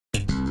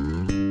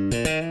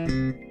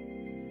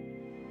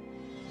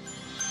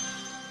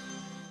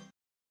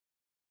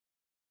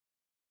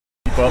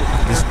up?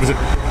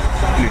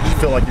 Did you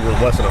feel like you were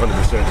less than 100%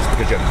 just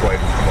because you hadn't played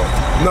for a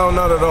month? No,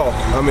 not at all.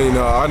 I mean,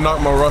 I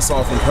knocked my rust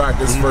off in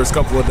practice the first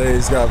couple of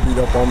days, got beat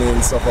up on me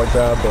and stuff like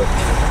that. But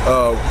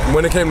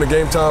when it came to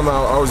game time,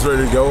 I was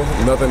ready to go.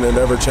 Nothing had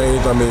ever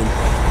changed. I mean,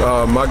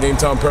 my game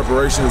time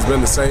preparation has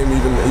been the same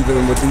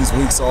even with these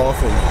weeks off.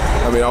 And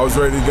I mean, I was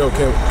ready to go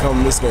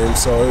come this game.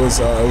 So it was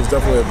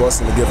definitely a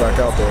blessing to get back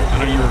out there.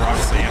 I know you were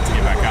obviously have to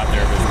get back out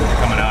there, but you're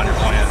coming out and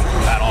you're playing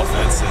that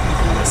offense and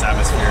this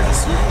atmosphere.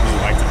 Just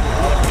really like to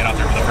get out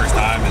there for the first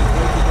time and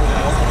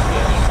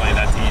play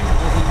that team.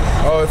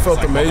 Oh, it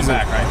felt amazing.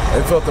 Back, right?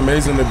 It felt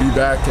amazing to be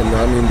back, and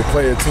I mean, to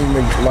play a team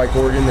like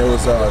Oregon, it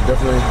was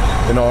definitely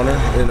an honor.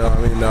 And I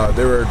mean,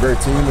 they were a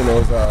great team, and it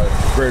was a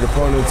great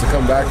opponent to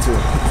come back to.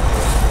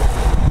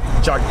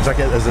 Jacques,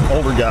 as an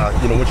older guy,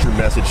 what's your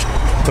message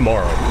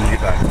tomorrow when you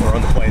get back or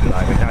on the plane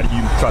tonight? And how do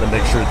you try to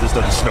make sure that this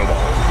doesn't snowball?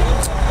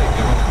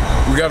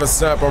 We got to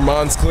snap our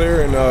minds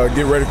clear and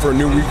get ready for a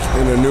new week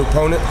and a new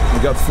opponent.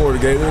 We got the Florida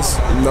Gators,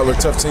 another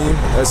tough team,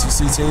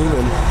 SEC team,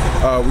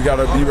 and we got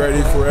to be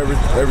ready for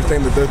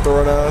everything that they're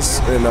throwing at us.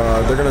 And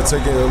they're going to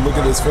take a look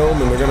at this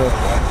film, and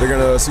they're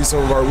gonna see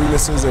some of our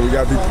weaknesses, and we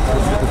got to be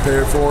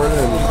prepared for it.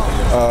 And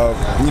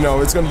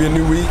it's going to be a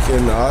new week,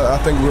 and I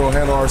think we'll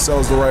handle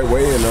ourselves the right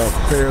way and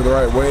prepare the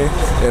right way,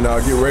 and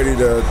get ready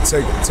to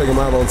take them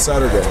out on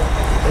Saturday.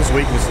 Those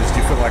weaknesses,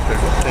 do you feel like they're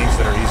things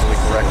that are easily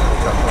corrected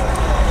to come back?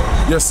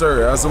 Yes,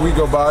 sir. As the week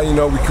go by,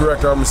 we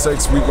correct our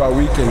mistakes week by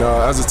week, and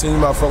as a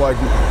team, I feel like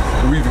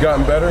we've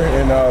gotten better.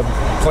 And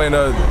playing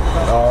a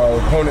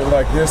opponent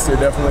like this, they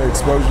definitely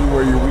expose you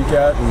where you're weak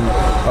at,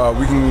 and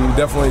we can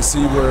definitely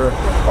see where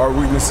our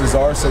weaknesses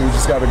are. So we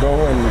just got to go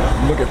and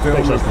look at film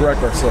and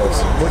correct ourselves.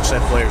 Which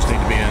set players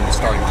need to be in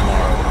starting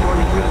tomorrow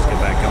when you guys get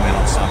back, come in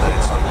on Sunday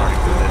and start learning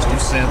through this? Do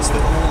you sense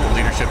that the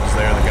leadership is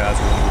there, the guys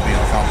will be in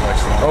the complex?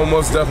 Oh,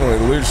 most definitely.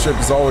 The leadership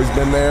has always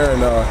been there,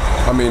 and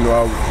I mean,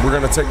 we're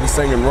going to take this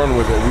thing and run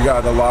with it. We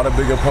got a lot of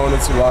big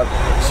opponents,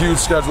 huge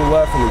schedule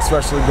left, and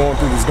especially going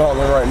through this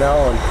gauntlet right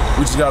now, and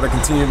we just got to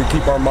continue to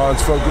keep our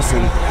minds focused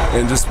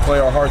and just play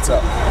our hearts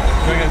out.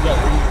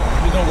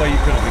 There's no way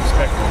you could have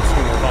expected the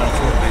score of the Final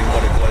Four to be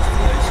what it was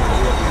today. So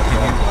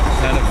can you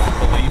kind of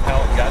believe how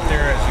it got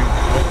there as you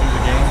went through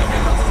the game? I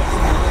mean,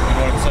 you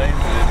know what I'm saying?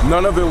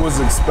 None of it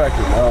was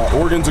expected.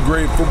 Oregon's a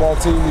great football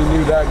team. We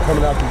knew that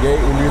coming out the gate.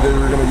 We knew they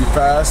were going to be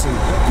fast, and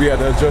we had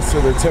to adjust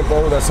to their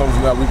tempo. That's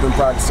something that we've been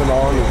practicing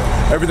on. And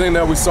everything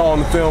that we saw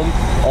on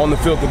the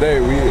field today,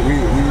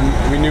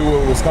 we knew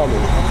what was coming.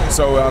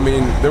 So, I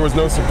mean, there was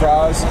no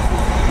surprise.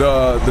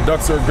 The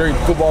Ducks are a great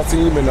football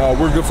team, and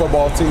we're a good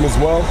football team as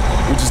well.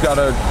 We just got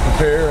to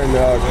prepare and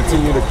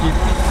continue to keep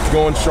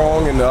going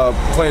strong and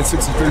playing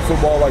 63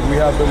 football like we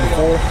have been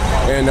before,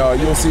 and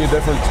you'll see a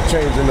different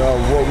change in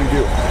what we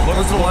do. What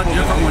was a lot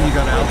different when you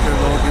got out there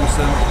though against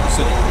them?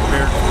 So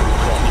prepared for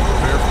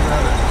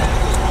that?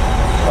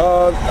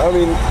 I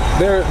mean,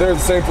 they're the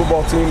same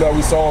football team that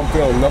we saw on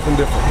film. Nothing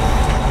different.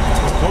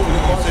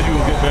 You said you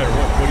will get better.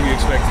 What do you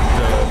expect?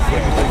 What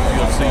do you think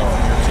you'll see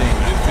from your team?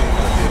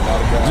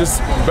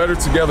 Just better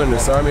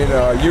togetherness. I mean,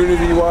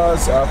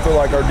 unity-wise, I feel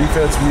like our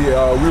defense, we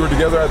were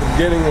together at the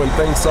beginning when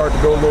things started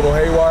to go a little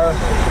haywire.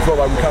 I felt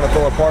like we kind of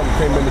fell apart and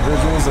became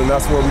individuals, and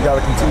that's where we got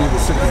to continue to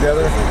stick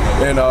together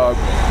and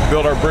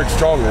build our brick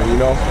stronger.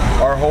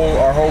 Our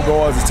whole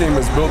goal as a team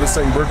is build this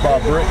thing brick by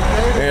brick,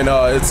 and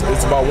it's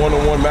about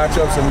one-on-one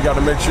matchups, and we got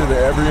to make sure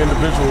that every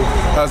individual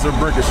has their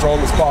brick as strong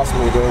as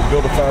possible to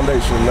build a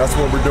foundation. And that's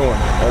what we're doing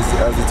as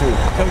a team.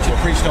 Coach had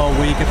preached all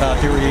week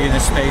about they were in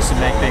this space and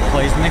make big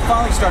plays. When they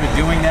finally started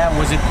doing that,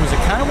 was it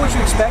kind of what you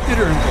expected,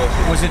 or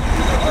was it,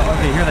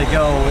 okay, here they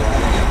go,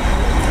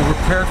 we're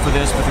prepared for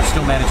this, but they're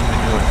still managing to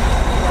do it?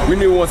 We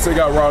knew once they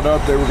got riled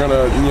up, they were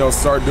gonna,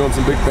 start doing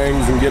some big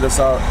things and get us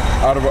out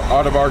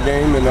of our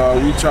game. And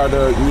we tried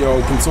to,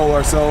 console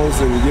ourselves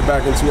and get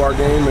back into our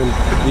game. And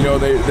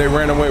they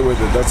ran away with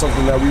it. That's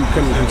something that we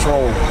couldn't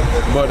control.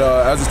 But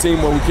as a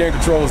team, what we can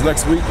control is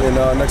next week. And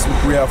next week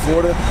we have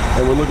Florida,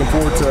 and we're looking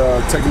forward to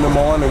taking them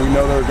on. And we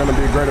know they're going to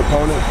be a great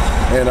opponent.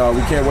 And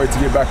we can't wait to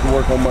get back to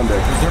work on Monday.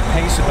 Was their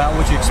pace about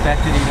what you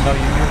expected, even though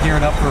you're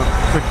gearing up for a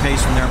quick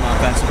pace from them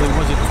offensively?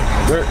 Was it?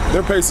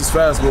 Their pace is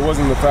fast, but it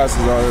wasn't the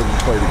fastest I ever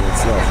played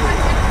against. No.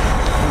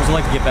 What was it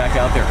like to get back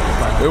out there?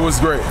 It was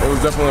great. It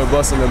was definitely a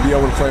blessing to be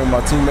able to play with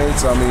my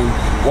teammates. I mean,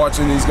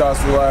 watching these guys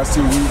for the last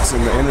 2 weeks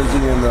and the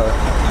energy and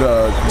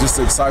the just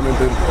the excitement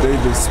that they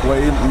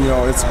displayed,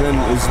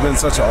 it's been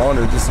such an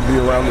honor just to be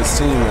around this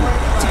team and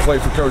to play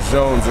for Coach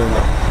Jones. And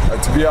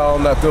to be out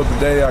on that field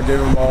today, I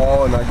gave him my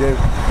all, and I gave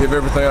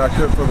everything I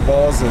could for the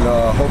balls. And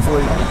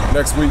hopefully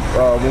next week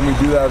when we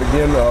do that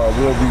again,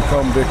 we'll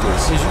become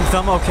victors. Is your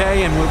thumb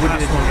okay? And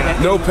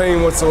no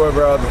pain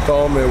whatsoever out of the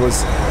thumb. It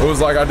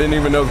was like I didn't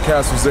even know the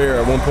cast was there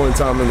at one point in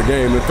time in the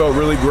game. It felt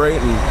really great,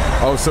 and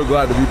I was so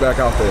glad to be back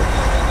out there.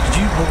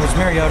 Was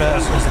Mariota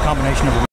as the combination of